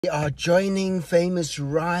We are joining famous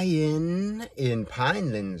Ryan in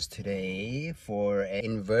Pinelands today for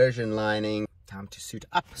inversion lining. Time to suit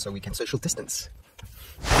up so we can social distance.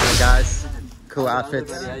 Hey guys, cool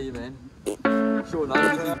outfits. Wow,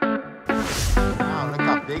 look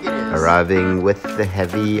how big it is. Arriving with the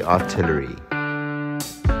heavy artillery.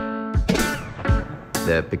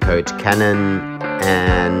 The Picote Cannon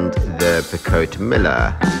and the Picote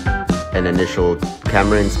Miller. An initial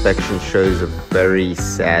camera inspection shows a very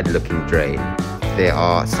sad looking drain. There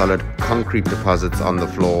are solid concrete deposits on the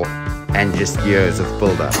floor and just years of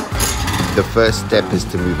buildup. The first step is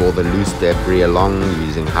to move all the loose debris along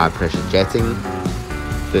using high pressure jetting.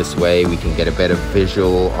 This way we can get a better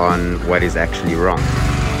visual on what is actually wrong.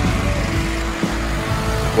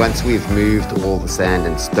 Once we've moved all the sand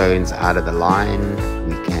and stones out of the line,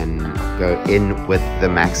 we can go in with the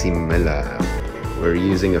Maxi Miller. We're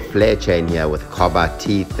using a flare chain here with carbide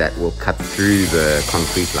teeth that will cut through the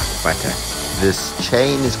concrete like butter. This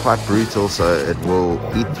chain is quite brutal, so it will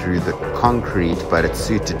eat through the concrete, but it's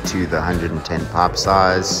suited to the 110 pipe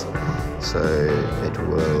size, so it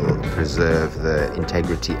will preserve the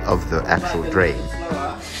integrity of the actual drain.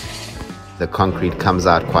 The concrete comes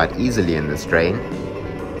out quite easily in this drain.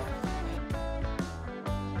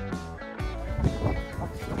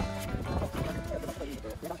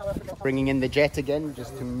 Bringing in the jet again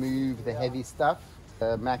just to move the heavy stuff.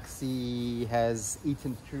 Maxi has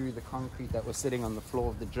eaten through the concrete that was sitting on the floor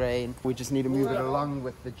of the drain. We just need to move it along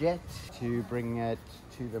with the jet to bring it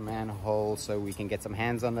to the manhole so we can get some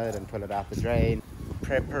hands on it and pull it out the drain.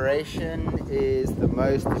 Preparation is the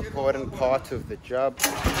most important part of the job.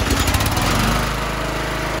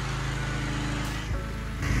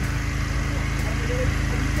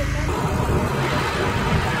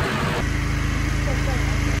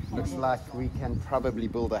 Looks like we can probably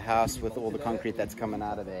build a house with all the concrete that's coming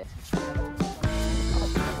out of there.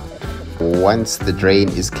 Once the drain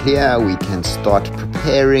is clear, we can start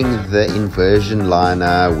preparing the inversion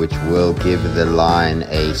liner, which will give the line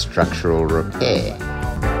a structural repair.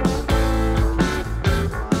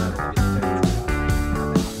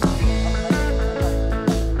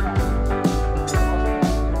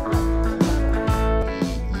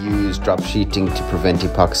 Use drop sheeting to prevent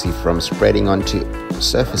epoxy from spreading onto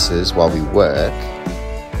surfaces while we work,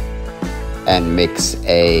 and mix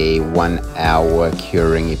a 1 hour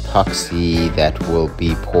curing epoxy that will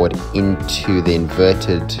be poured into the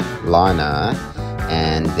inverted liner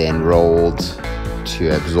and then rolled to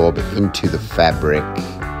absorb into the fabric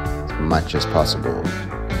as much as possible.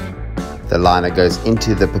 The liner goes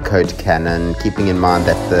into the Picote Cannon, keeping in mind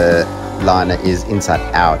that the liner is inside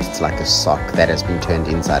out. It's like a sock that has been turned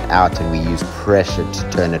inside out, and we use pressure to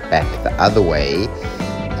turn it back the other way,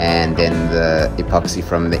 and then the epoxy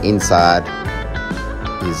from the inside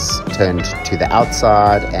is turned to the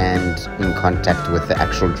outside and in contact with the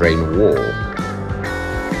actual drain wall.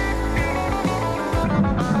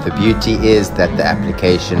 The beauty is that the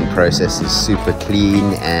application process is super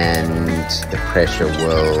clean, and the pressure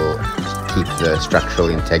will keep the structural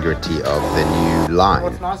integrity of the new line.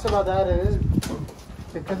 What's nice about that is,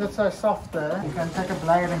 because it's so soft there, you can take a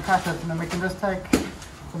blade and cut it, and then we can just take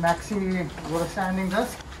the Maxi with a sanding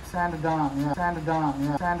disc, sand it down, yeah, sand it down,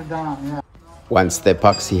 yeah, sand it down, yeah. Once the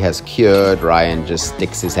epoxy has cured, Ryan just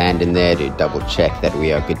sticks his hand in there to double check that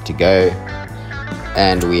we are good to go.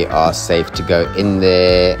 And we are safe to go in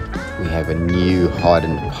there. We have a new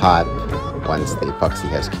hardened pipe once the epoxy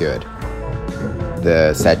has cured.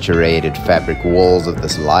 The saturated fabric walls of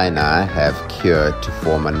this liner have cured to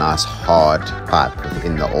form a nice hard pipe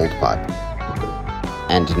within the old pipe.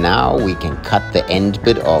 And now we can cut the end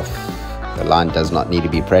bit off. The line does not need to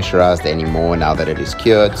be pressurized anymore now that it is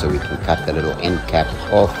cured, so we can cut the little end cap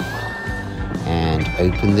off and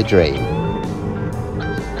open the drain.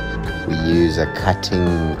 We use a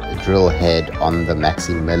cutting drill head on the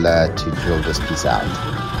Maxi Miller to drill this piece out.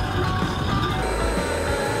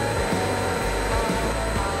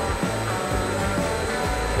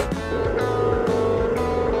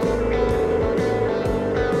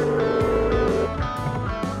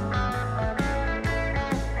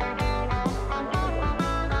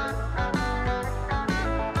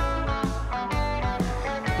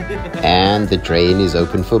 And the drain is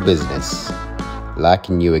open for business, like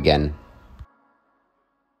new again.